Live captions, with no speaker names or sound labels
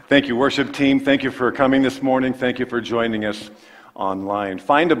Thank you, worship team. Thank you for coming this morning. Thank you for joining us online.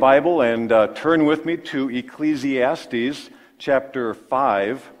 Find a Bible and turn with me to Ecclesiastes chapter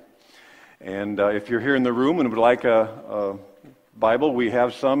 5. And if you're here in the room and would like a Bible, we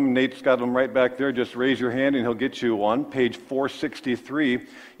have some. Nate's got them right back there. Just raise your hand and he'll get you one. Page 463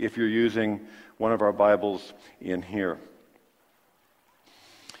 if you're using one of our Bibles in here.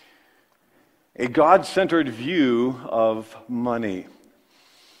 A God-centered view of money.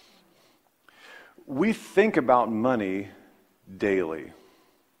 We think about money daily.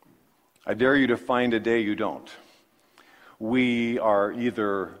 I dare you to find a day you don't. We are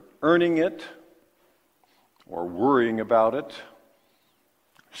either earning it or worrying about it,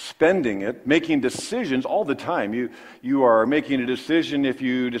 spending it, making decisions all the time. You are making a decision if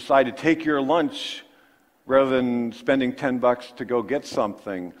you decide to take your lunch rather than spending $10 to go get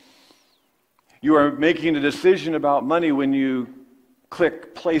something. You are making a decision about money when you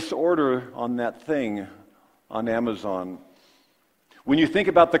click place order on that thing on Amazon. When you think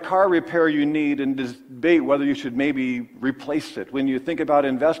about the car repair you need and debate whether you should maybe replace it. When you think about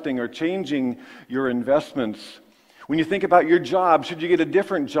investing or changing your investments. When you think about your job, should you get a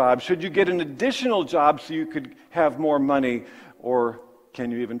different job? Should you get an additional job so you could have more money? Or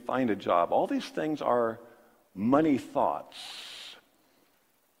can you even find a job? All these things are money thoughts.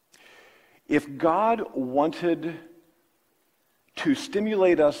 If God wanted to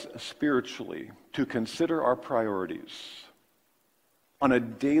stimulate us spiritually, to consider our priorities on a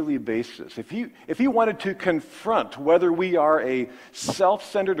daily basis, if he wanted to confront whether we are a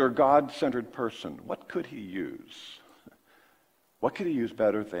self-centered or God-centered person, what could he use? What could he use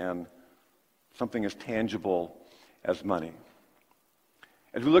better than something as tangible as money?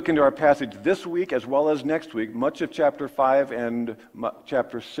 As we look into our passage this week as well as next week, much of chapter 5 and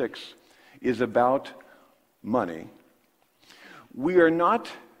chapter 6 is about money. We are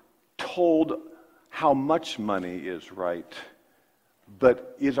not told how much money is right,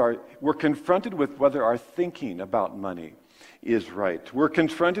 but we're confronted with whether our thinking about money is right. We're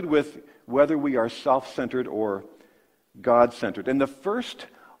confronted with whether we are self-centered or God-centered. And the first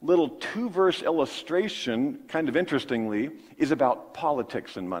little 2-verse illustration, kind of interestingly, is about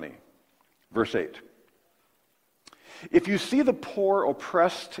politics and money. Verse 8. If you see the poor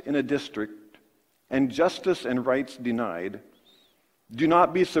oppressed in a district and justice and rights denied, do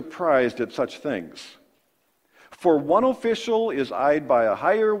not be surprised at such things. For one official is eyed by a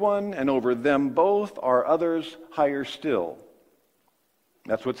higher one, and over them both are others higher still.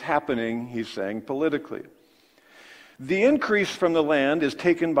 That's what's happening, he's saying, politically. The increase from the land is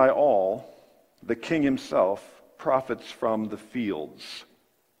taken by all. The king himself profits from the fields.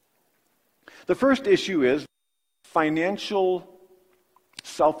 The first issue is financial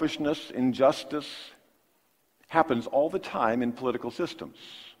selfishness, injustice, happens all the time in political systems.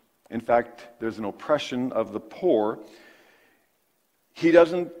 In fact, there's an oppression of the poor. He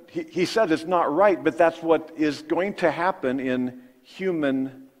says it's not right, but that's what is going to happen in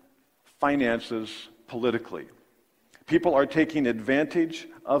human finances politically. People are taking advantage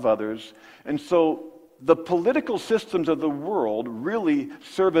of others, and so the political systems of the world really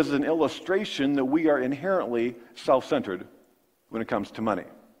serve as an illustration that we are inherently self-centered when it comes to money.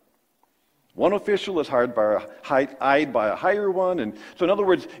 One official is eyed by a higher one. And so in other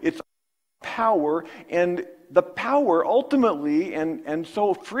words, it's power, and the power ultimately and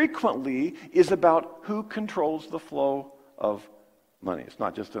so frequently is about who controls the flow of money. It's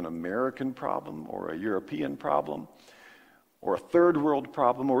not just an American problem or a European problem or a third world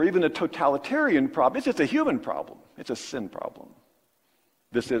problem or even a totalitarian problem. It's just a human problem. It's a sin problem.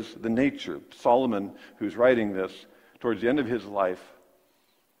 This is the nature. Solomon, who's writing this towards the end of his life,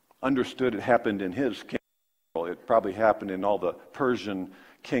 understood it happened in his kingdom. It probably happened in all the Persian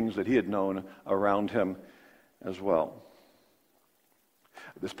kings that he had known around him as well.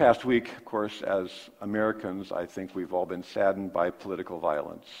 This past week, of course, as Americans, I think we've all been saddened by political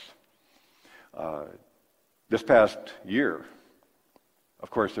violence. This past year,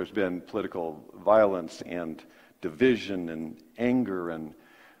 of course, there's been political violence and division and anger, and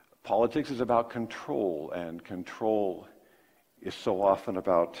politics is about control, and control is so often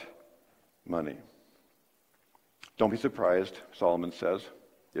about money. Don't be surprised, Solomon says.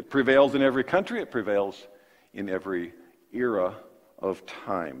 It prevails in every country. It prevails in every era of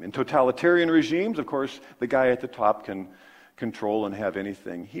time. In totalitarian regimes, of course, the guy at the top can control and have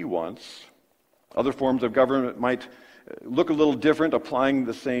anything he wants. Other forms of government might look a little different, applying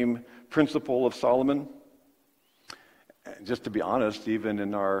the same principle of Solomon. Just to be honest, even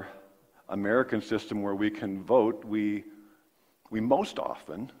in our American system where we can vote, we most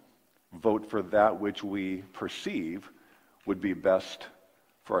often vote for that which we perceive would be best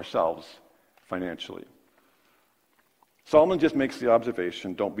for ourselves financially. Solomon just makes the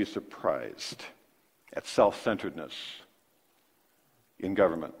observation, don't be surprised at self-centeredness in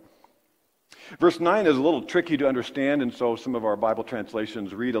government. Verse 9 is a little tricky to understand, and so some of our Bible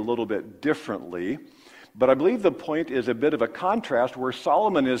translations read a little bit differently. But I believe the point is a bit of a contrast where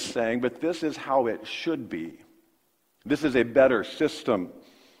Solomon is saying, but this is how it should be. This is a better system.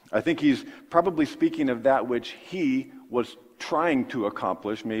 I think he's probably speaking of that which he was trying to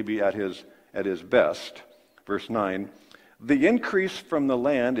accomplish, maybe at his best. Verse 9, the increase from the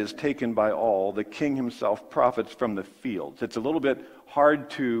land is taken by all. The king himself profits from the fields. It's a little bit hard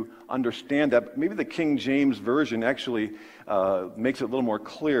to understand that. Maybe the King James Version actually makes it a little more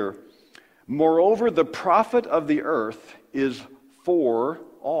clear. Moreover, the profit of the earth is for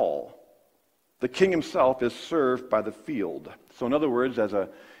all. The king himself is served by the field. So in other words, as a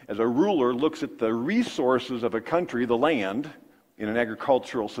ruler looks at the resources of a country, the land, in an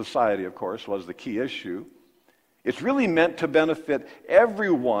agricultural society, of course, was the key issue. It's really meant to benefit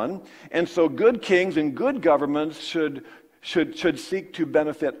everyone, and so good kings and good governments should seek to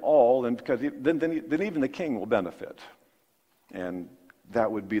benefit all, and because then even the king will benefit. And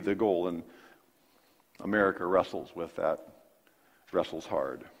that would be the goal, and America wrestles with that, wrestles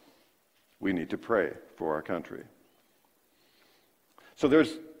hard. We need to pray for our country. So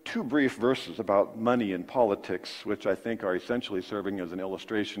there's two brief verses about money and politics, which I think are essentially serving as an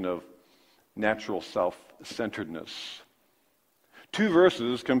illustration of natural self-centeredness. Two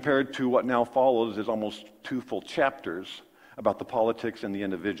verses compared to what now follows is almost two full chapters about the politics and the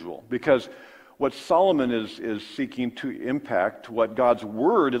individual. Because what Solomon is seeking to impact, what God's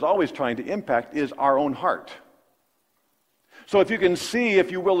Word is always trying to impact, is our own heart. So if you can see,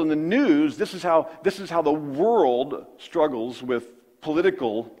 if you will, in the news, this is how the world struggles with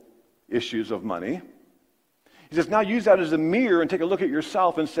political issues of money. He says, now use that as a mirror and take a look at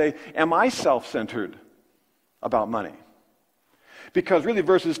yourself and say, am I self-centered about money? Because really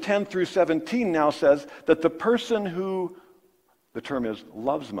verses 10 through 17 now says that the person who, the term is,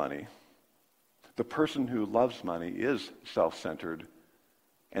 loves money, the person who loves money is self-centered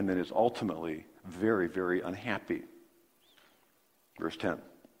and then is ultimately very, very unhappy. Verse 10.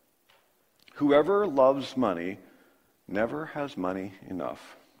 Whoever loves money never has money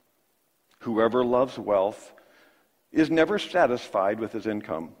enough. Whoever loves wealth is never satisfied with his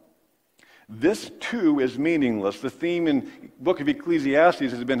income. This too is meaningless. The theme in the book of Ecclesiastes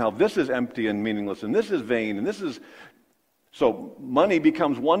has been how this is empty and meaningless, and this is vain, and this is... So money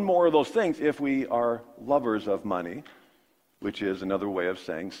becomes one more of those things if we are lovers of money, which is another way of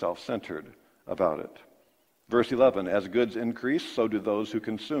saying self-centered about it. Verse 11, as goods increase, so do those who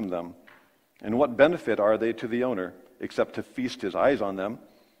consume them. And what benefit are they to the owner, except to feast his eyes on them?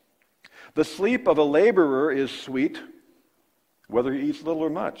 The sleep of a laborer is sweet, whether he eats little or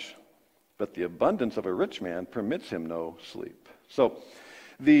much, but the abundance of a rich man permits him no sleep. So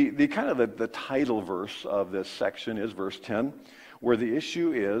the title verse of this section is verse 10, where the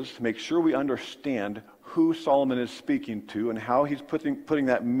issue is make sure we understand who Solomon is speaking to and how he's putting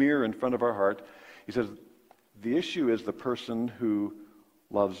that mirror in front of our heart. He says the issue is the person who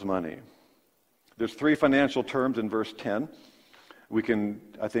loves money. There's three financial terms in verse 10.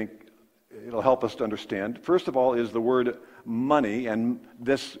 I think it'll help us to understand. First of all is the word money, and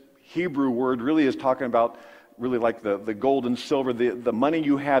this Hebrew word really is talking about really like the gold and silver, the money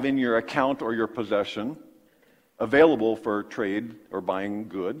you have in your account or your possession, available for trade or buying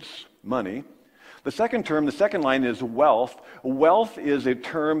goods, money. The second term, the second line is wealth. Wealth is a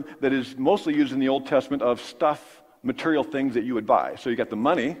term that is mostly used in the Old Testament of stuff, material things that you would buy. So you got the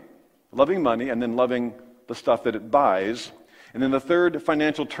money, loving money, and then loving the stuff that it buys. And then the third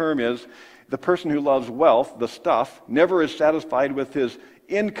financial term is the person who loves wealth, the stuff, never is satisfied with his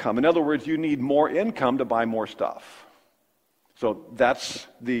income. In other words, you need more income to buy more stuff. So that's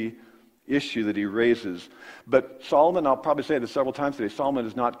the issue that he raises. But Solomon, I'll probably say this several times today, Solomon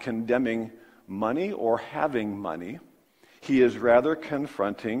is not condemning money or having money. He is rather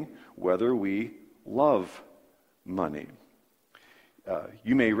confronting whether we love money.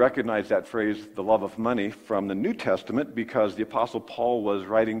 You may recognize that phrase, the love of money, from the New Testament because the Apostle Paul was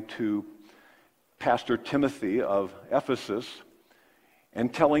writing to Pastor Timothy of Ephesus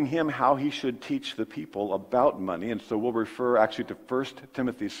and telling him how he should teach the people about money. And so we'll refer actually to 1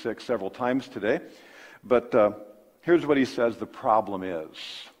 Timothy 6 several times today. But here's what he says the problem is.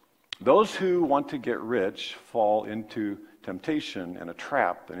 Those who want to get rich fall into temptation and a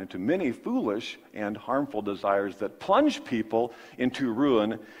trap and into many foolish and harmful desires that plunge people into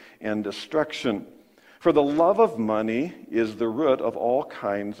ruin and destruction. For the love of money is the root of all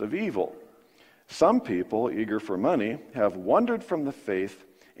kinds of evil. Some people, eager for money, have wandered from the faith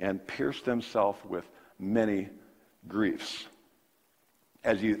and pierced himself with many griefs.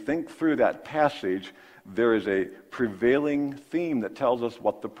 As you think through that passage, there is a prevailing theme that tells us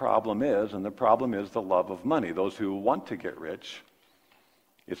what the problem is, and the problem is the love of money. Those who want to get rich,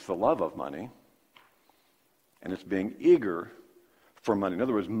 it's the love of money, and it's being eager for money. In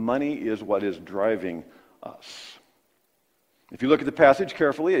other words, money is what is driving us. If you look at the passage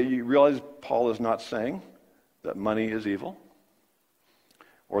carefully, you realize Paul is not saying that money is evil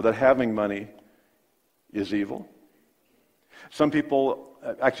or that having money is evil. Some people,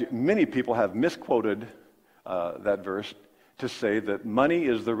 actually many people, have misquoted that verse to say that money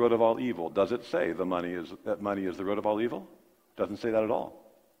is the root of all evil. Does it say that money is the root of all evil? It doesn't say that at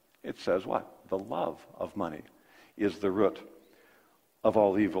all. It says what? The love of money is the root of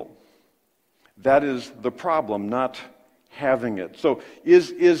all evil. That is the problem, not having it. So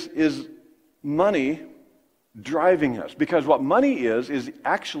is money driving us? Because what money is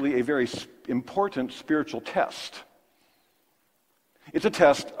actually a very important spiritual test. It's a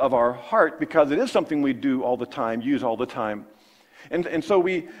test of our heart because it is something we do all the time, use all the time. And so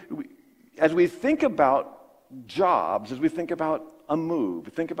we as we think about jobs, as we think about a move,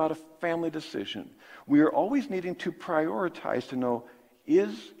 think about a family decision, we are always needing to prioritize to know,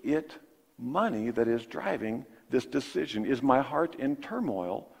 is it money that is driving this decision? Is my heart in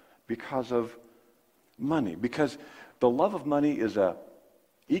turmoil because of money? Because the love of money is a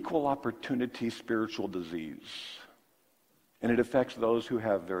equal opportunity spiritual disease. And it affects those who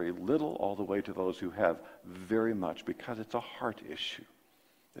have very little all the way to those who have very much, because it's a heart issue.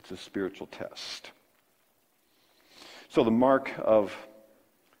 It's a spiritual test. So the mark of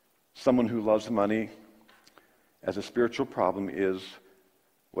someone who loves money as a spiritual problem is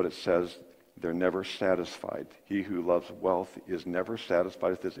what it says: they're never satisfied. He who loves wealth is never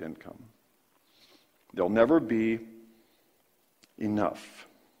satisfied with his income. There'll never be enough.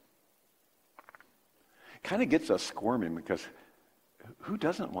 Kind of gets us squirming, because who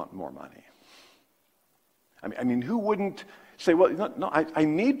doesn't want more money? I mean, who wouldn't say, well, no, I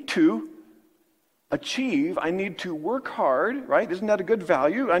need to achieve, I need to work hard, right? Isn't that a good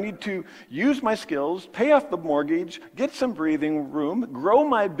value? I need to use my skills, pay off the mortgage, get some breathing room, grow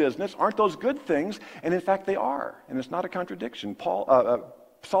my business. Aren't those good things? And in fact, they are. And it's not a contradiction.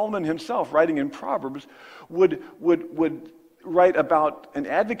 Solomon himself, writing in Proverbs, would write about and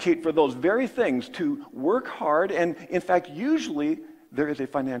advocate for those very things, to work hard, and in fact, usually there is a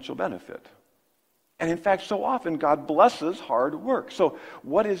financial benefit. And in fact, so often God blesses hard work. So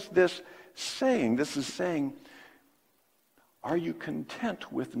what is this saying? This is saying, are you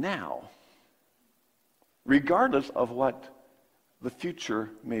content with now, regardless of what the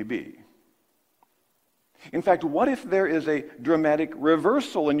future may be? In fact, what if there is a dramatic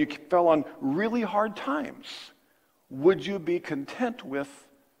reversal and you fell on really hard times? Would you be content with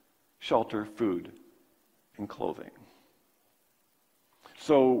shelter, food, and clothing?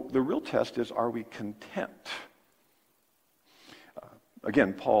 So the real test is, are we content?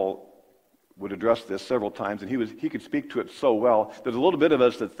 Again, Paul would address this several times, and he could speak to it so well. There's a little bit of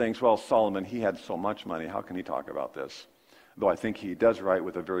us that thinks, well, Solomon, he had so much money. How can he talk about this? Though I think he does write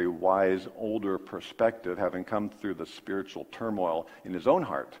with a very wise, older perspective, having come through the spiritual turmoil in his own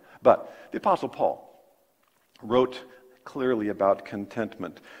heart. But the Apostle Paul wrote clearly about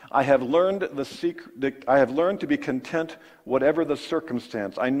contentment. I have learned to be content whatever the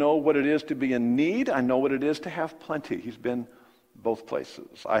circumstance. I know what it is to be in need. I know what it is to have plenty. He's been both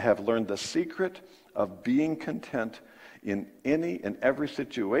places. I have learned the secret of being content in any and every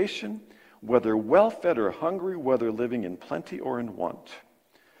situation, whether well-fed or hungry, whether living in plenty or in want.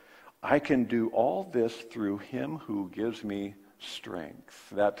 I can do all this through him who gives me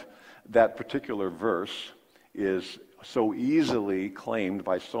strength. That particular verse is so easily claimed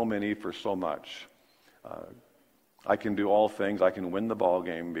by so many for so much. I can do all things. I can win the ball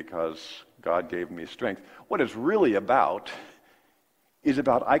game because God gave me strength. What it's really about is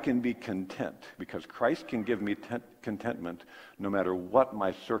about I can be content because Christ can give me contentment no matter what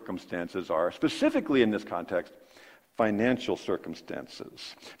my circumstances are, specifically in this context, financial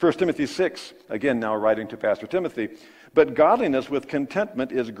circumstances. 1 Timothy 6, again now writing to Pastor Timothy, but godliness with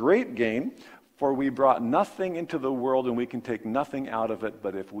contentment is great gain, for we brought nothing into the world and we can take nothing out of it,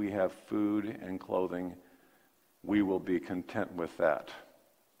 but if we have food and clothing, we will be content with that.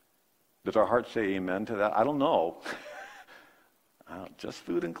 Does our heart say amen to that? I don't know. Just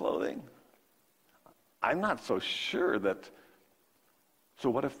food and clothing? I'm not so sure that. So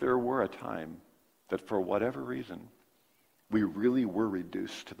what if there were a time that for whatever reason we really were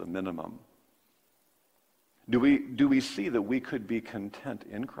reduced to the minimum? Do we see that we could be content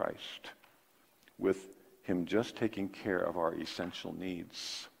in Christ with him just taking care of our essential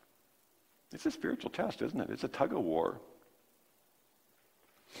needs? It's a spiritual test, isn't it? It's a tug of war.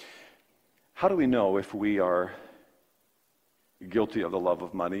 How do we know if we are guilty of the love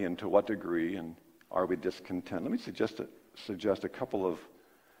of money, and to what degree, and are we discontent? Let me suggest a couple of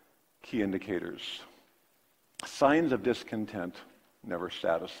key indicators. Signs of discontent,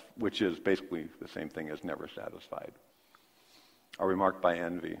 which is basically the same thing as never satisfied. Are we marked by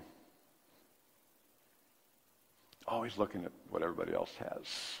envy? Always looking at what everybody else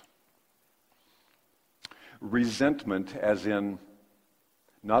has. Resentment, as in,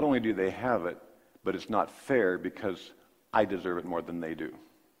 not only do they have it, but it's not fair because I deserve it more than they do.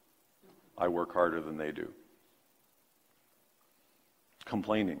 I work harder than they do.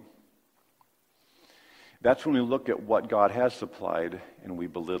 Complaining. That's when we look at what God has supplied and we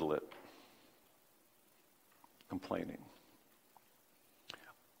belittle it. Complaining.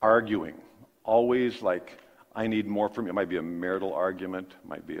 Arguing. Always like, I need more from you. It might be a marital argument. It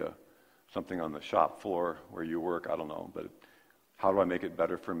might be something on the shop floor where you work. I don't know. But how do I make it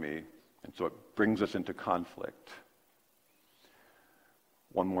better for me? And so it brings us into conflict.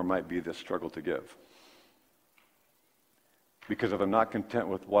 One more might be this struggle to give. Because if I'm not content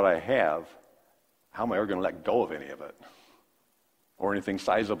with what I have, how am I ever going to let go of any of it? Or anything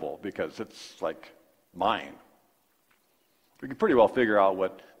sizable, because it's like mine. We can pretty well figure out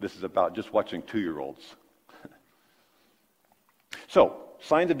what this is about just watching 2-year-olds. So,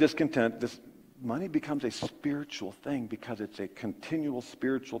 signs of discontent. This money becomes a spiritual thing because it's a continual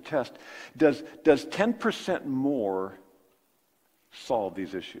spiritual test. Does 10% more solve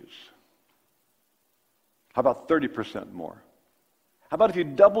these issues? How about 30% more? How about if you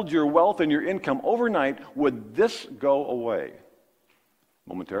doubled your wealth and your income overnight, would this go away?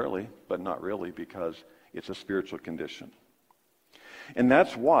 Momentarily, but not really, because it's a spiritual condition. And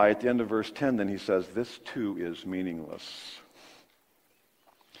that's why at the end of verse 10 then he says, this too is meaningless.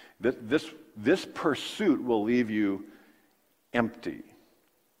 This pursuit will leave you empty.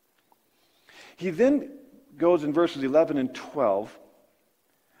 He then goes in verses 11 and 12,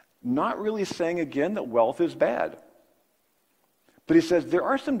 not really saying again that wealth is bad. But he says there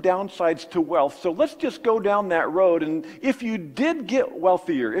are some downsides to wealth, so let's just go down that road. And if you did get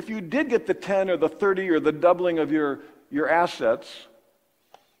wealthier, if you did get the 10 or the 30 or the doubling of your assets,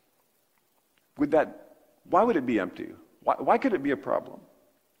 why would it be empty? Why could it be a problem?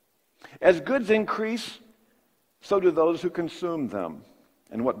 As goods increase, so do those who consume them.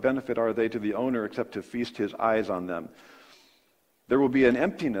 And what benefit are they to the owner except to feast his eyes on them? There will be an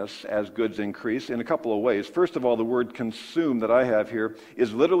emptiness as goods increase in a couple of ways. First of all, the word consume that I have here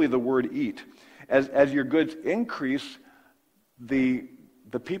is literally the word eat. As your goods increase, the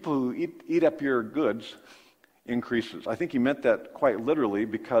people who eat up your goods increases. I think he meant that quite literally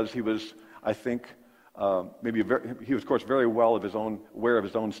because he was, I think, he was, of course, very well aware of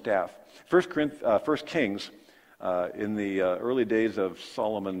his own staff. First Kings, in the early days of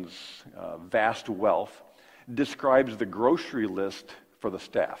Solomon's vast wealth, describes the grocery list for the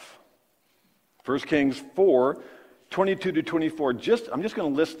staff. 1 Kings 4, 22 to 24, I'm just going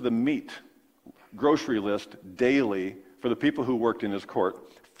to list the meat grocery list daily for the people who worked in his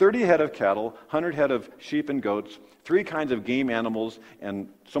court. 30 head of cattle, 100 head of sheep and goats, 3 kinds of game animals, and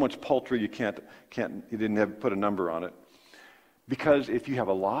so much poultry you didn't put a number on it. Because if you have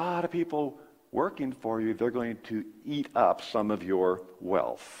a lot of people working for you, they're going to eat up some of your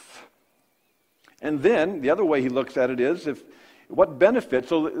wealth. And then, the other way he looks at it is, what benefit,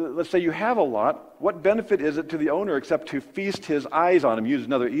 so let's say you have a lot, what benefit is it to the owner except to feast his eyes on him? Use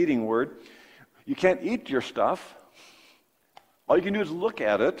another eating word. You can't eat your stuff. All you can do is look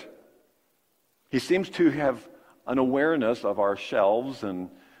at it. He seems to have an awareness of our shelves and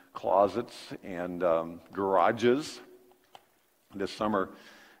closets and garages. This summer,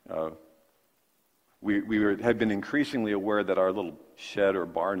 we had been increasingly aware that our little shed or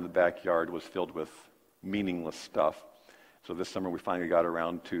barn in the backyard was filled with meaningless stuff. So this summer we finally got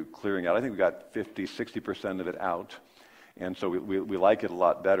around to clearing out. I think we got 50, 60% of it out. And so we like it a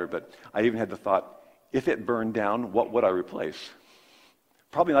lot better. But I even had the thought, if it burned down, what would I replace?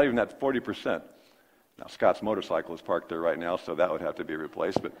 Probably not even that 40%. Now, Scott's motorcycle is parked there right now, so that would have to be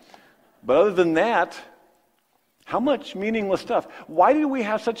replaced. But other than that, how much meaningless stuff? Why did we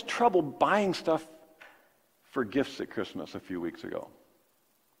have such trouble buying stuff for gifts at Christmas a few weeks ago?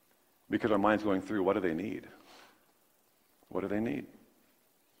 Because our mind's going through, what do they need? What do they need?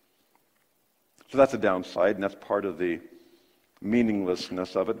 So that's a downside, and that's part of the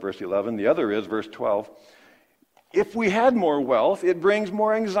meaninglessness of it, verse 11. The other is, verse 12, if we had more wealth, it brings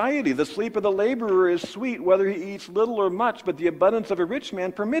more anxiety. The sleep of the laborer is sweet, whether he eats little or much, but the abundance of a rich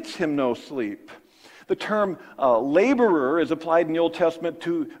man permits him no sleep. The term laborer is applied in the Old Testament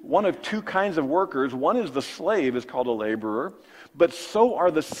to one of two kinds of workers. One is the slave is called a laborer, but so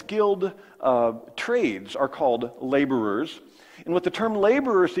are the skilled trades are called laborers. And what the term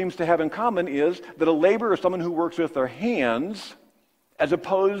laborer seems to have in common is that a laborer is someone who works with their hands as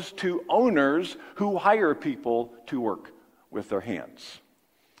opposed to owners who hire people to work with their hands.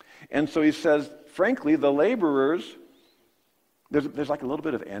 And so he says, frankly, the laborers, there's like a little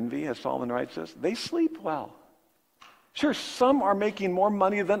bit of envy, as Solomon writes this. They sleep well. Sure, some are making more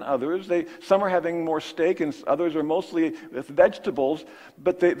money than others. Some are having more steak, and others are mostly with vegetables.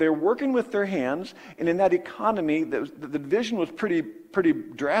 But they're working with their hands, and in that economy, the division was pretty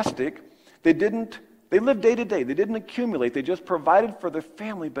drastic. They lived day to day. They didn't accumulate. They just provided for their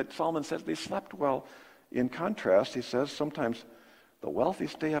family. But Solomon says they slept well. In contrast, he says sometimes the wealthy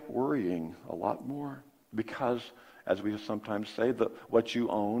stay up worrying a lot more because, as we sometimes say, what you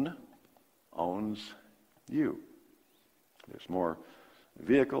own owns you. There's more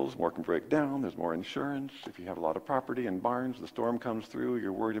vehicles, more can break down, there's more insurance. If you have a lot of property and barns, the storm comes through,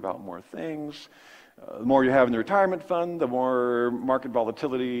 you're worried about more things. The more you have in the retirement fund, the more market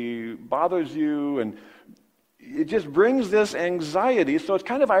volatility bothers you, and it just brings this anxiety. So it's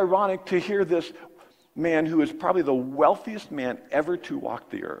kind of ironic to hear this man who is probably the wealthiest man ever to walk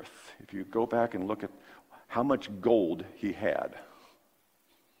the earth. If you go back and look at how much gold he had.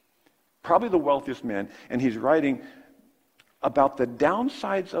 Probably the wealthiest man, and he's writing about the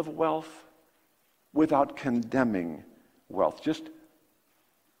downsides of wealth without condemning wealth. Just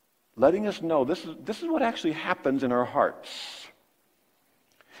letting us know this is what actually happens in our hearts.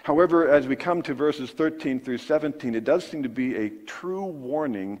 However, as we come to verses 13 through 17, it does seem to be a true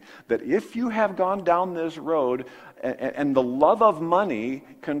warning that if you have gone down this road and the love of money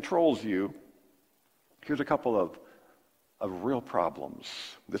controls you, here's a couple of real problems.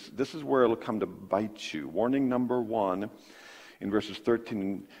 This is where it'll come to bite you. Warning number one in verses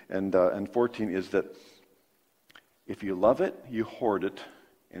 13 and 14 is that if you love it, you hoard it,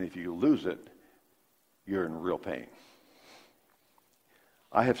 and if you lose it, you're in real pain.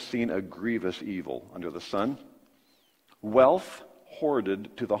 I have seen a grievous evil under the sun. Wealth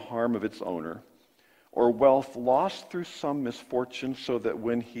hoarded to the harm of its owner, or wealth lost through some misfortune so that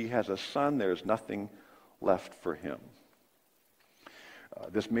when he has a son, there is nothing left for him.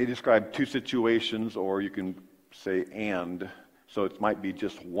 This may describe two situations, or you can say and, so it might be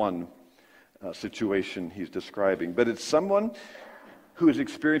just one situation he's describing. But it's someone who is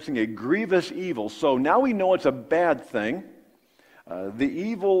experiencing a grievous evil. So now we know it's a bad thing. The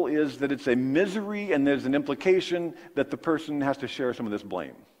evil is that it's a misery, and there's an implication that the person has to share some of this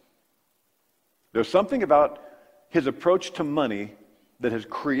blame. There's something about his approach to money that has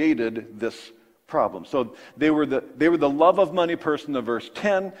created this problem. So they were the love of money person of verse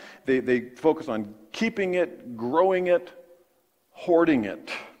 10. They focus on keeping it, growing it, hoarding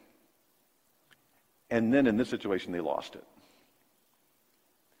it. And then in this situation, they lost it.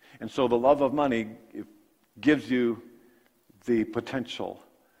 And so the love of money gives you the potential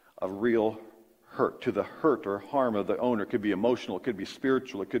of real hurt, to the hurt or harm of the owner. It could be emotional, it could be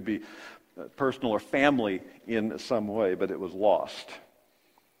spiritual, it could be personal or family in some way, but it was lost.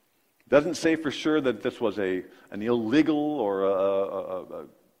 Doesn't say for sure that this was an illegal or a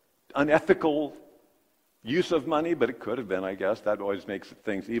unethical use of money, but it could have been, I guess. That always makes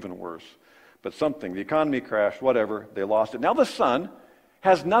things even worse. But something, the economy crashed, whatever, they lost it. Now the son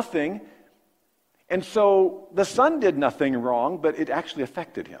has nothing, and so the son did nothing wrong, but it actually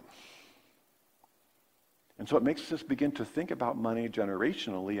affected him. And so it makes us begin to think about money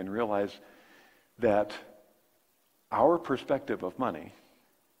generationally and realize that our perspective of money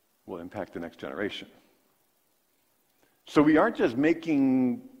will impact the next generation. So we aren't just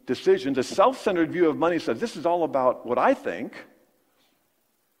making decisions. A self-centered view of money says, this is all about what I think.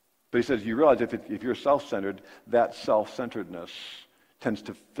 But he says, you realize if you're self-centered, that self-centeredness tends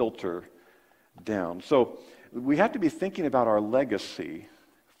to filter down. So we have to be thinking about our legacy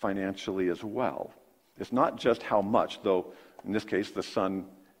financially as well. It's not just how much, though in this case the son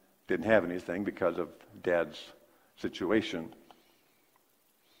didn't have anything because of dad's situation.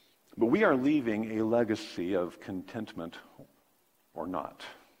 But we are leaving a legacy of contentment or not.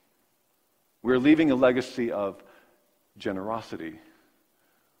 We're leaving a legacy of generosity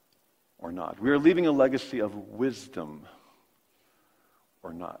or not. We are leaving a legacy of wisdom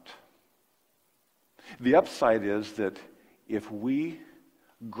or not. The upside is that if we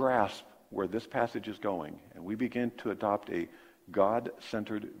grasp where this passage is going and we begin to adopt a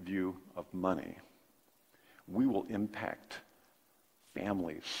God-centered view of money, we will impact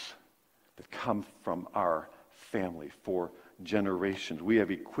families that come from our family for generations. We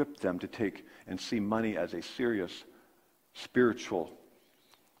have equipped them to take and see money as a serious spiritual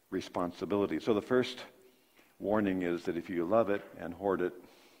responsibility. So the first warning is that if you love it and hoard it,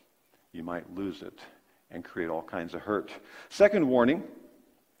 you might lose it and create all kinds of hurt. Second warning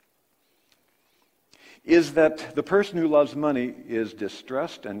is that the person who loves money is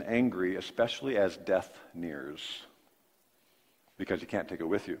distressed and angry, especially as death nears, because you can't take it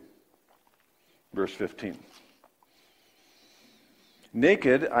with you. Verse 15.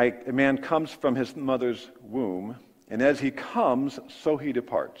 Naked, a man comes from his mother's womb, and as he comes, so he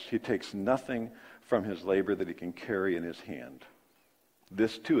departs. He takes nothing from his labor that he can carry in his hand.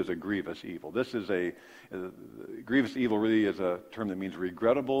 This, too, is a grievous evil. Grievous evil really is a term that means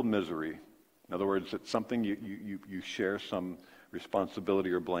regrettable misery. In other words, it's something you share some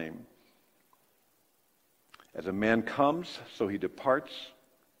responsibility or blame. As a man comes, so he departs.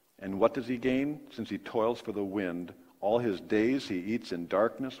 And what does he gain? Since he toils for the wind, all his days he eats in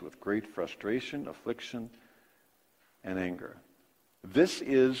darkness with great frustration, affliction, and anger. This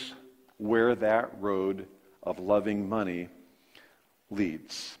is where that road of loving money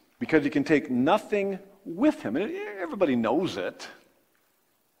leads. Because he can take nothing with him. And everybody knows it.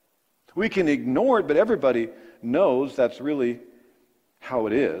 We can ignore it, but everybody knows that's really how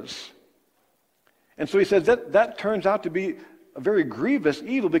it is. And so he says that turns out to be a very grievous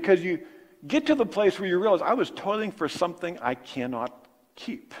evil, because you get to the place where you realize, I was toiling for something I cannot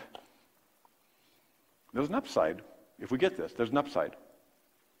keep. There's an upside. If we get this, there's an upside.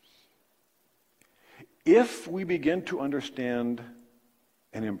 If we begin to understand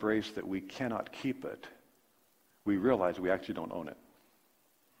and embrace that we cannot keep it, we realize we actually don't own it.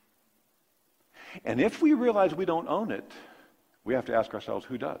 And if we realize we don't own it, we have to ask ourselves,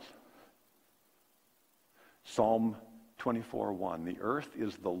 who does? Psalm 24:1, the earth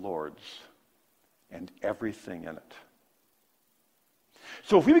is the Lord's and everything in it.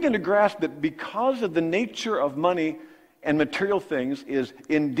 So if we begin to grasp that because of the nature of money and material things is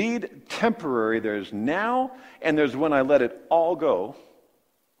indeed temporary, there's now and there's when I let it all go,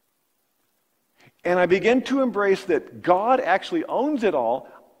 and I begin to embrace that God actually owns it all,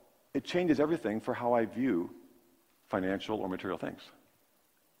 it changes everything for how I view financial or material things.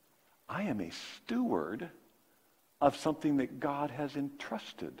 I am a steward of something that God has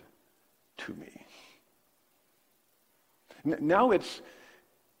entrusted to me. Now it's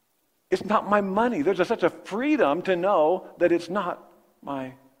not my money. There's such a freedom to know that it's not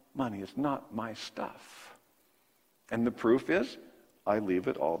my money. It's not my stuff. And the proof is, I leave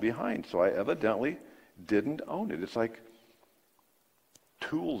it all behind. So I evidently didn't own it. It's like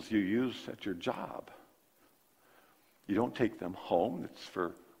tools you use at your job. You don't take them home. It's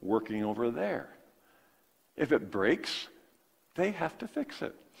for working over there. If it breaks, they have to fix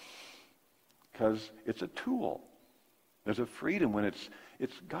it because it's a tool. There's a freedom when it's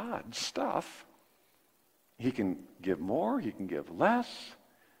God's stuff. He can give more, he can give less.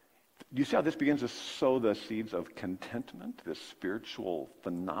 Do you see how this begins to sow the seeds of contentment, this spiritual,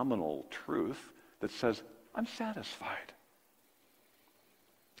 phenomenal truth that says, I'm satisfied.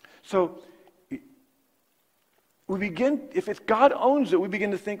 So we begin, if it's God owns it, we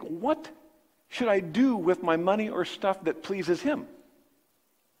begin to think, what should I do with my money or stuff that pleases him?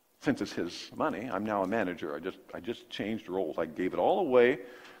 Since it's his money, I'm now a manager. I just changed roles. I gave it all away,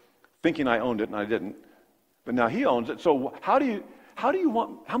 thinking I owned it, and I didn't. But now he owns it. So how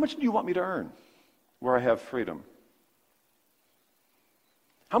much do you want me to earn where I have freedom?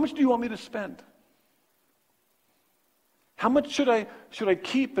 How much do you want me to spend? How much should I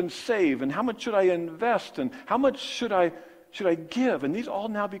keep and save? And how much should I invest? And how much should I give? And these all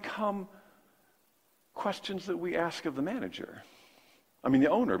now become questions that we ask of the manager. I mean the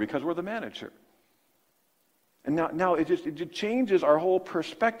owner, because we're the manager. And now it changes our whole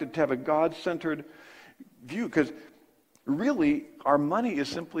perspective to have a God-centered view, because really our money is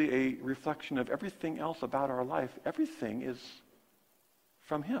simply a reflection of everything else about our life. Everything is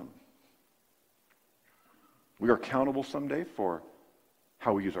from him. We are accountable someday for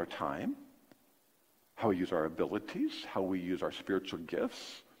how we use our time, how we use our abilities, how we use our spiritual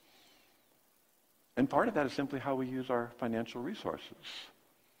gifts. And part of that is simply how we use our financial resources.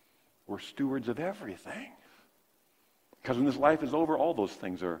 We're stewards of everything. Because when this life is over, all those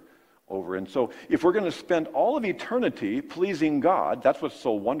things are over. And so if we're going to spend all of eternity pleasing God, that's what's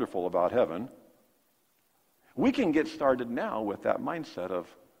so wonderful about heaven, we can get started now with that mindset of,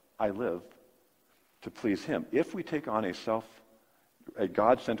 I live to please him. If we take on a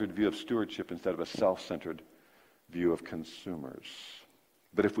God-centered view of stewardship instead of a self-centered view of consumers.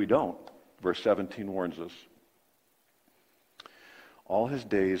 But if we don't, verse 17 warns us, all his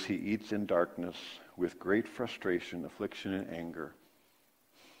days he eats in darkness with great frustration, affliction, and anger.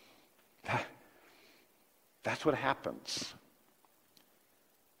 That's what happens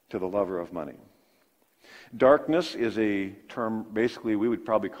to the lover of money. Darkness is a term, basically we would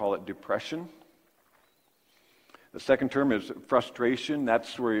probably call it depression. The second term is frustration.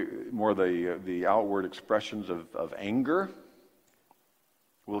 That's where more the outward expressions of anger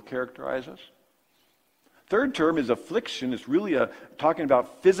will characterize us. Third term is affliction. It's really talking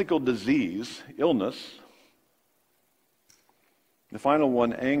about physical disease, illness. The final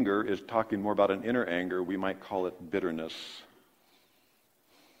one, anger, is talking more about an inner anger. We might call it bitterness.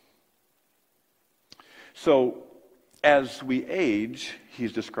 So, as we age,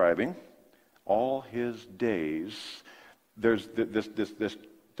 he's describing all his days. There's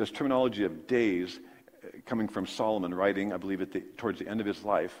this terminology of days coming from Solomon writing, I believe, towards the end of his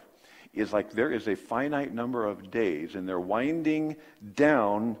life, is like there is a finite number of days, and they're winding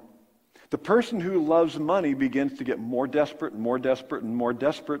down. The person who loves money begins to get more desperate and more desperate and more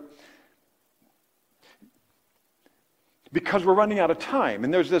desperate because we're running out of time.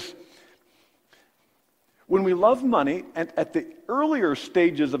 And there's this, when we love money, and at the earlier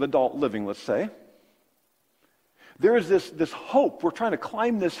stages of adult living, let's say, there is this hope. We're trying to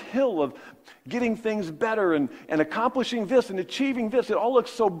climb this hill of getting things better and accomplishing this and achieving this. It all looks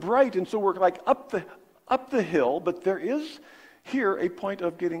so bright, and so we're like up the hill, but there is here a point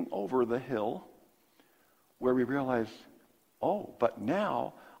of getting over the hill where we realize, oh, but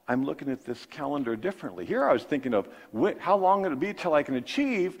now I'm looking at this calendar differently. Here I was thinking of how long it'll be till I can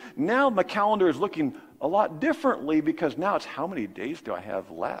achieve. Now my calendar is looking a lot differently because now it's how many days do I have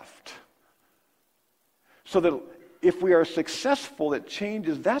left? So that if we are successful, it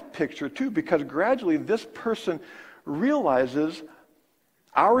changes that picture too, because gradually this person realizes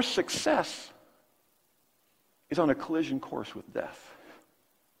our success is on a collision course with death.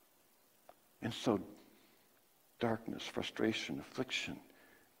 And so darkness, frustration, affliction,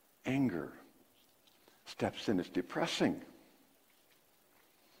 anger steps in. It's depressing.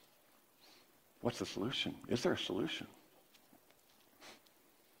 What's the solution? Is there a solution?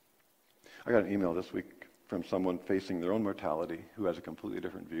 I got an email this week from someone facing their own mortality who has a completely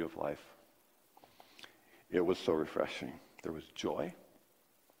different view of life. It was so refreshing. There was joy.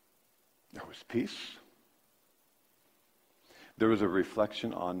 There was peace. There was a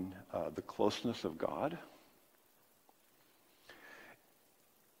reflection on the closeness of God.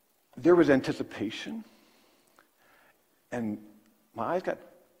 There was anticipation. And my eyes got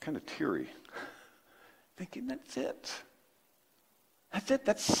kind of teary, thinking, that's it. That's it.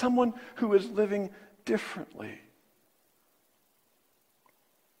 That's someone who is living differently.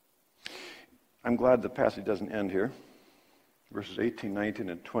 I'm glad the passage doesn't end here. Verses 18, 19,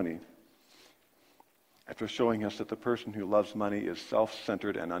 and 20. After showing us that the person who loves money is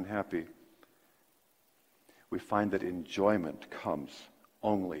self-centered and unhappy, we find that enjoyment comes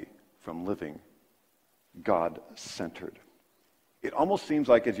only from living God-centered. It almost seems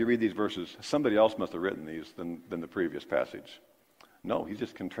like as you read these verses, somebody else must have written these than the previous passage. No, he's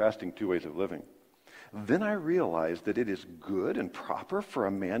just contrasting two ways of living. Then I realized that it is good and proper for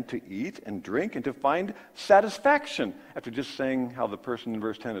a man to eat and drink and to find satisfaction. After just saying how the person in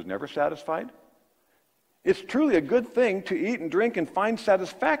verse 10 is never satisfied. It's truly a good thing to eat and drink and find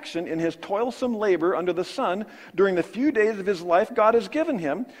satisfaction in his toilsome labor under the sun during the few days of his life God has given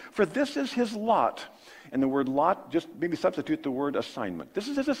him, for this is his lot. And the word lot, just maybe substitute the word assignment. This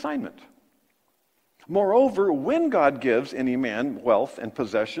is his assignment. Moreover, when God gives any man wealth and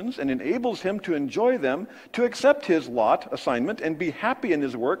possessions and enables him to enjoy them, to accept his lot, assignment, and be happy in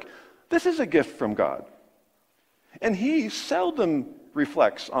his work, this is a gift from God. And he seldom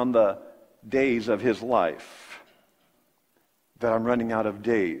reflects on the days of his life, that I'm running out of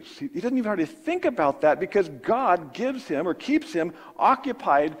days. He doesn't even hardly think about that because God gives him or keeps him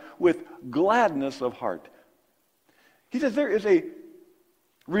occupied with gladness of heart. He says there is a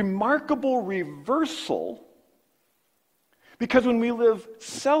remarkable reversal because when we live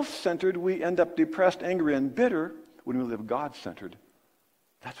self-centered, we end up depressed, angry, and bitter. When we live God-centered,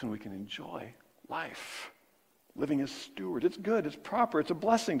 that's when we can enjoy life. Living as stewards. It's good, it's proper, it's a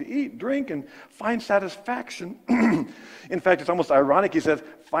blessing to eat, drink, and find satisfaction. In fact, it's almost ironic. He says,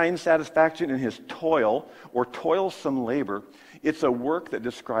 find satisfaction in his toil or toilsome labor. It's a work that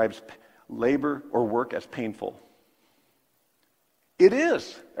describes labor or work as painful. It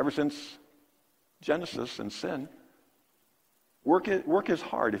is, ever since Genesis and sin. Work is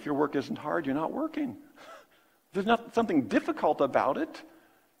hard. If your work isn't hard, you're not working. There's not something difficult about it.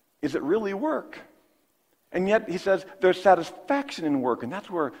 Is it really work? And yet, he says, there's satisfaction in work, and that's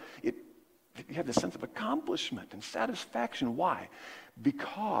where you have this sense of accomplishment and satisfaction. Why?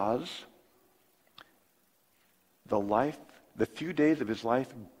 Because the few days of his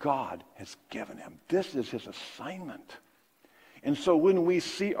life God has given him. This is his assignment. And so when we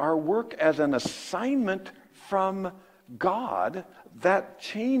see our work as an assignment from God, that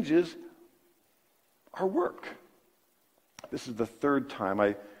changes our work. This is the third time.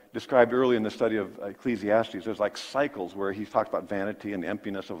 I described early in the study of Ecclesiastes, there's like cycles where he talks about vanity and the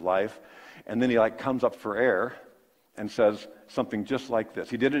emptiness of life, and then he comes up for air and says something just like this.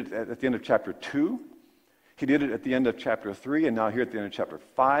 He did it at the end of chapter 2. He did it at the end of chapter 3, and now here at the end of chapter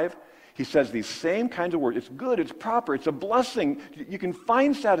 5. He says these same kinds of words. It's good, it's proper, it's a blessing. You can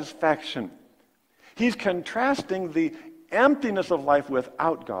find satisfaction. He's contrasting the emptiness of life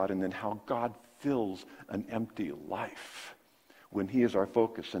without God and then how God fills an empty life when he is our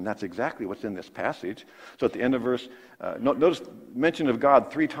focus. And that's exactly what's in this passage. So at the end of notice mention of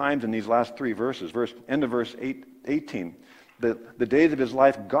God 3 times in these last 3 verses. End of verse 18. The days of his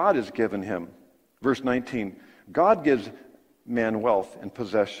life God has given him. Verse 19. God gives man wealth and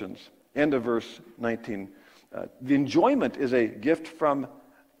possessions. End of verse 19. The enjoyment is a gift from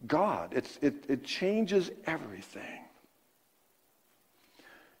God. It changes everything.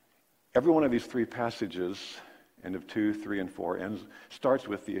 Every one of these 3 passages, end of 2, 3, and 4, starts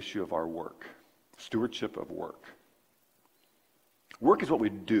with the issue of our work, stewardship of work. Work is what we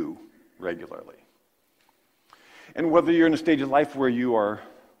do regularly. And whether you're in a stage of life where you are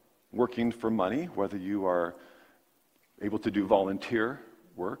working for money, whether you are able to do volunteer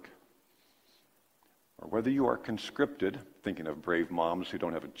work, or whether you are conscripted, thinking of brave moms who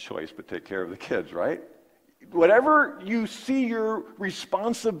don't have a choice but take care of the kids, right? Whatever you see your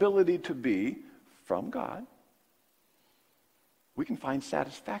responsibility to be from God, we can find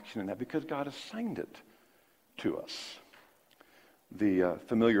satisfaction in that because God assigned it to us. The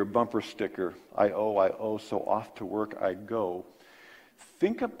familiar bumper sticker, I owe, so off to work I go.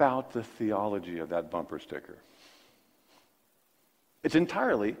 Think about the theology of that bumper sticker. It's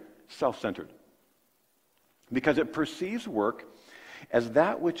entirely self-centered because it perceives work as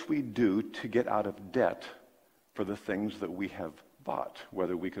that which we do to get out of debt for the things that we have bought,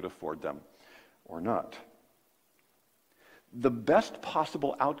 whether we could afford them or not. The best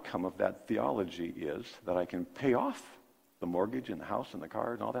possible outcome of that theology is that I can pay off the mortgage and the house and the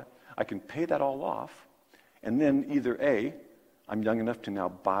car and all that. I can pay that all off, and then either A, I'm young enough to now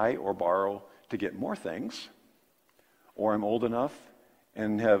buy or borrow to get more things, or I'm old enough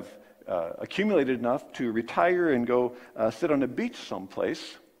and have accumulated enough to retire and go sit on a beach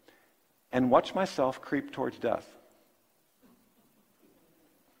someplace and watch myself creep towards death.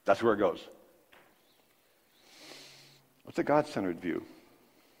 That's where it goes. What's a God-centered view?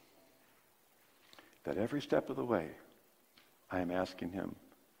 That every step of the way, I am asking him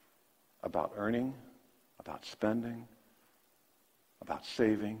about earning, about spending, about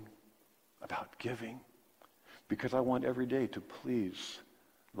saving, about giving, because I want every day to please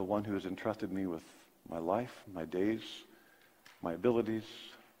the one who has entrusted me with my life, my days, my abilities,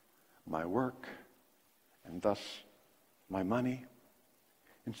 my work, and thus my money.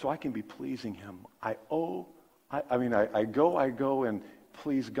 And so I can be pleasing him. I go and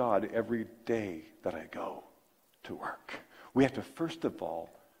please God every day that I go to work. We have to first of all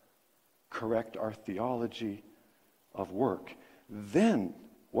correct our theology of work. Then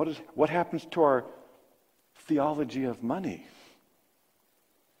what happens to our theology of money?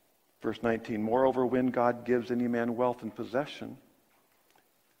 Verse 19, moreover, when God gives any man wealth and possession,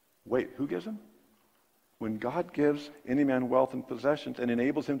 wait, who gives him? When God gives any man wealth and possessions and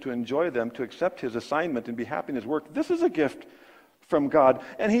enables him to enjoy them, to accept his assignment and be happy in his work, this is a gift from God.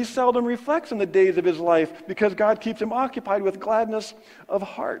 And he seldom reflects on the days of his life because God keeps him occupied with gladness of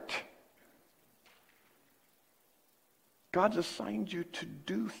heart. God's assigned you to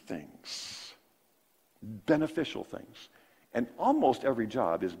do things, beneficial things. And almost every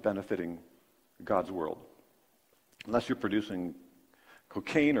job is benefiting God's world. Unless you're producing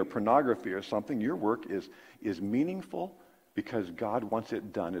cocaine or pornography or something, your work is meaningful because God wants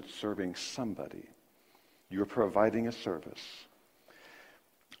it done. It's serving somebody. You're providing a service.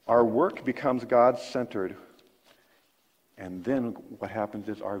 Our work becomes God-centered, and then what happens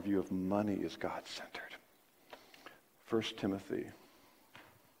is our view of money is God-centered. 1 Timothy.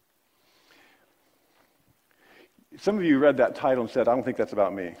 Some of you read that title and said, I don't think that's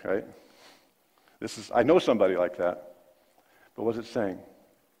about me, right? I know somebody like that. But what's it saying?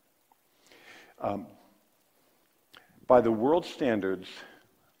 By the world standards,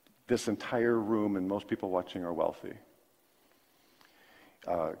 this entire room and most people watching are wealthy.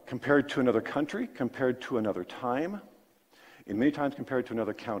 Compared to another country, compared to another time, and many times compared to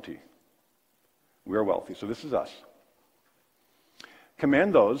another county, we are wealthy. So this is us.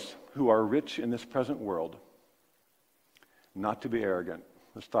 Command those who are rich in this present world not to be arrogant.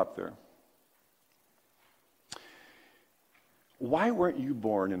 Let's stop there. Why weren't you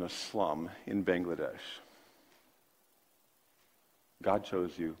born in a slum in Bangladesh? God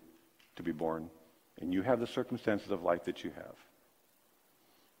chose you to be born, and you have the circumstances of life that you have.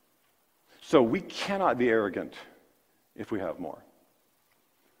 So we cannot be arrogant if we have more.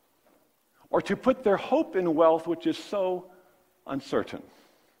 Or to put their hope in wealth, which is so uncertain.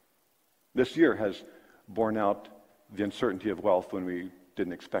 This year has borne out the uncertainty of wealth when we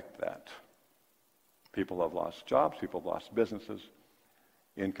didn't expect that. People have lost jobs, people have lost businesses,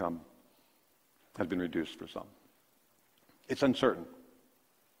 income has been reduced for some. It's uncertain.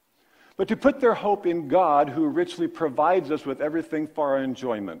 But to put their hope in God, who richly provides us with everything for our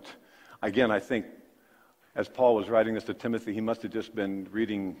enjoyment. Again, I think as Paul was writing this to Timothy, he must have just been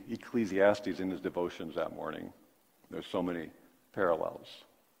reading Ecclesiastes in his devotions that morning. There's so many parallels.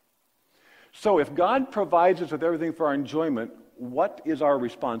 So if God provides us with everything for our enjoyment, what is our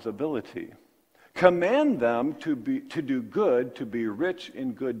responsibility? Command them to do good, to be rich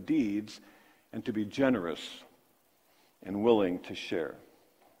in good deeds, and to be generous and willing to share.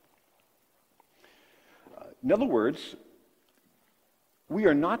 In other words, we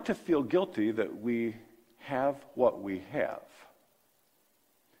are not to feel guilty that we have what we have,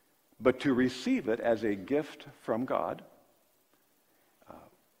 but to receive it as a gift from God,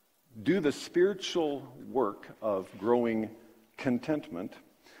 do the spiritual work of growing contentment,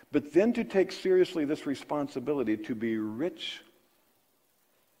 but then to take seriously this responsibility to be rich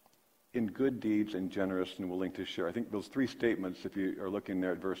in good deeds and generous and willing to share. I think those three statements, if you are looking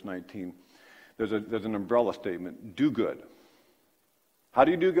there at verse 19, there's an umbrella statement: do good. How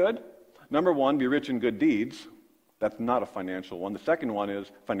do you do good? Number one, be rich in good deeds. That's not a financial one. The second one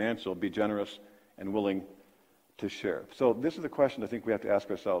is financial, be generous and willing to share. So this is the question I think we have to ask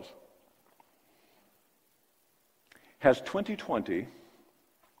ourselves. Has 2020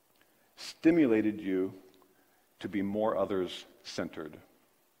 stimulated you to be more others-centered?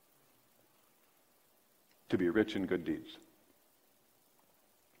 To be rich in good deeds?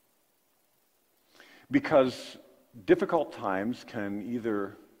 Because difficult times can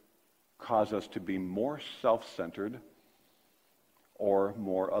either cause us to be more self-centered or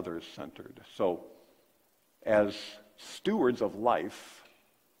more others-centered. So, as stewards of life,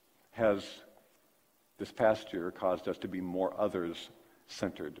 has this past year caused us to be more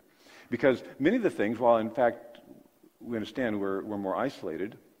others-centered. Because many of the things, while in fact we understand we're more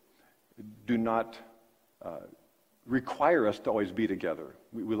isolated, do not require us to always be together.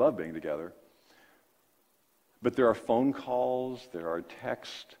 We love being together. But there are phone calls, there are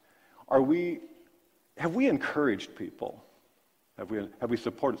texts. Have we encouraged people? Have we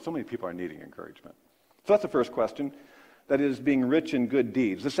supported? So many people are needing encouragement. So that's the first question. That is being rich in good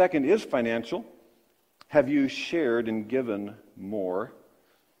deeds. The second is financial. Have you shared and given more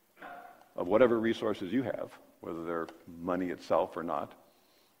of whatever resources you have, whether they're money itself or not?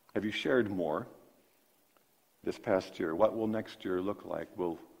 Have you shared more this past year? What will next year look like?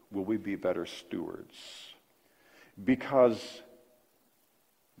 Will we be better stewards? Because,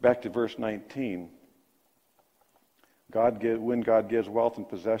 back to verse 19, when God gives wealth and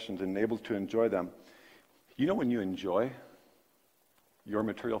possessions and enables to enjoy them, you know when you enjoy your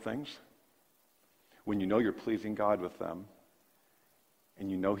material things? When you know you're pleasing God with them,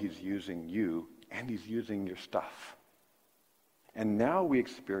 and you know He's using you, and He's using your stuff. And now we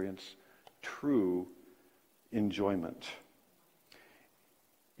experience true enjoyment.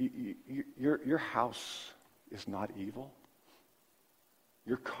 Your house is not evil.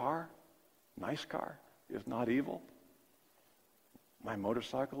 Your car, nice car, is not evil. My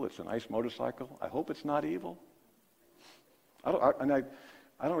motorcycle, it's a nice motorcycle. I hope it's not evil. I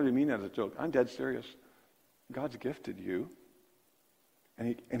don't really mean that as a joke. I'm dead serious. God's gifted you,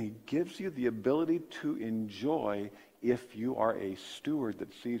 and He gives you the ability to enjoy if you are a steward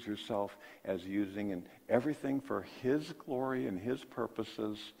that sees yourself as using everything for His glory and His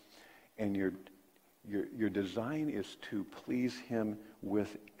purposes, and your design is to please Him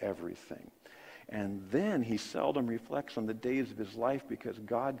with everything. And then he seldom reflects on the days of his life because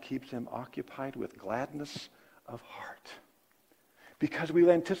God keeps him occupied with gladness of heart. Because we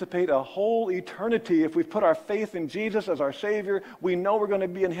anticipate a whole eternity. If we put our faith in Jesus as our Savior, we know we're going to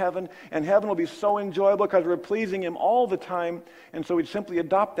be in heaven, and heaven will be so enjoyable because we're pleasing Him all the time. And so we'd simply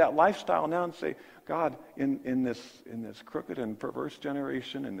adopt that lifestyle now and say, God, in this crooked and perverse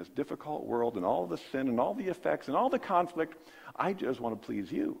generation, in this difficult world, and all the sin and all the effects and all the conflict, I just want to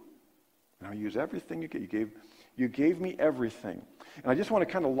please You. And I use everything you get. You gave me everything. And I just want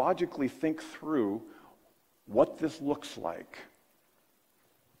to kind of logically think through what this looks like.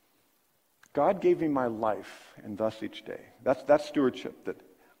 God gave me my life, and thus each day. That's stewardship. That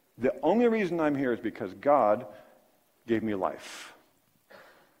the only reason I'm here is because God gave me life.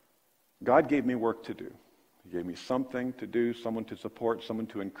 God gave me work to do. He gave me something to do, someone to support, someone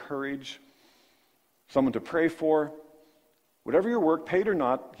to encourage, someone to pray for. Whatever your work, paid or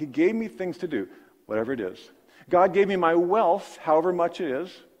not, He gave me things to do, whatever it is. God gave me my wealth, however much it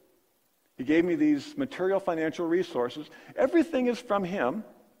is. He gave me these material financial resources. Everything is from Him.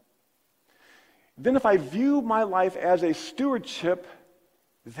 Then if I view my life as a stewardship,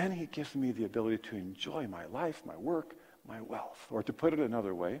 then He gives me the ability to enjoy my life, my work, my wealth. Or to put it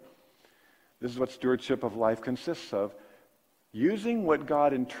another way, this is what stewardship of life consists of: using what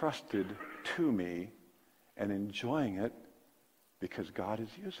God entrusted to me and enjoying it because God is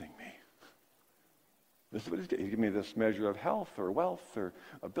using me. This is what He's doing. He gave me this measure of health or wealth or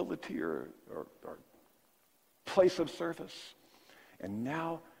ability or place of service. And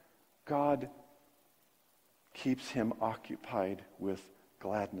now God keeps him occupied with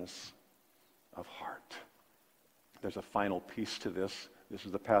gladness of heart. There's a final piece to this. This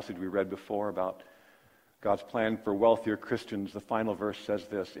is the passage we read before about God's plan for wealthier Christians. The final verse says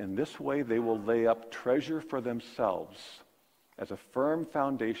this: "In this way they will lay up treasure for themselves as a firm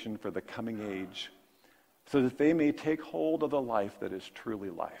foundation for the coming age, so that they may take hold of the life that is truly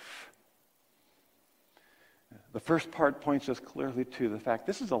life." The first part points us clearly to the fact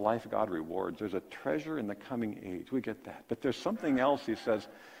this is a life God rewards. There's a treasure in the coming age. We get that. But there's something else. He says,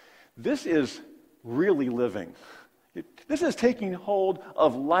 this is really living. This is taking hold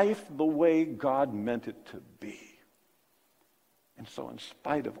of life the way God meant it to be. And so in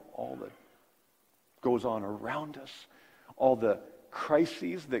spite of all that goes on around us, all the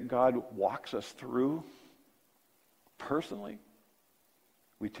crises that God walks us through personally,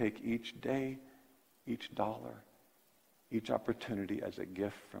 we take each day, each dollar, each opportunity as a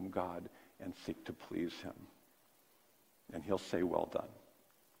gift from God and seek to please Him. And He'll say, "Well done."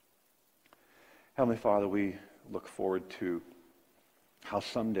 Heavenly Father, we look forward to how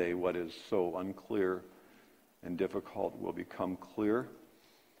someday what is so unclear and difficult will become clear,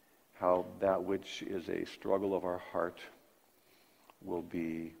 how that which is a struggle of our heart will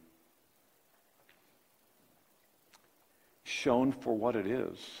be shown for what it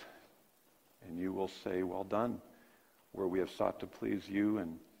is. And you will say, "Well done," where we have sought to please you.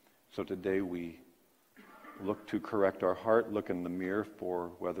 And so today we look to correct our heart, look in the mirror for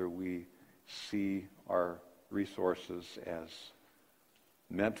whether we see our resources as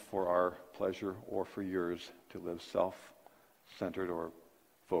meant for our pleasure or for yours, to live self-centered or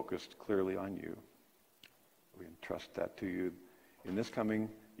focused clearly on you. We entrust that to you in this coming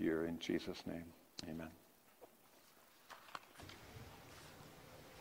year, in Jesus' name. Amen.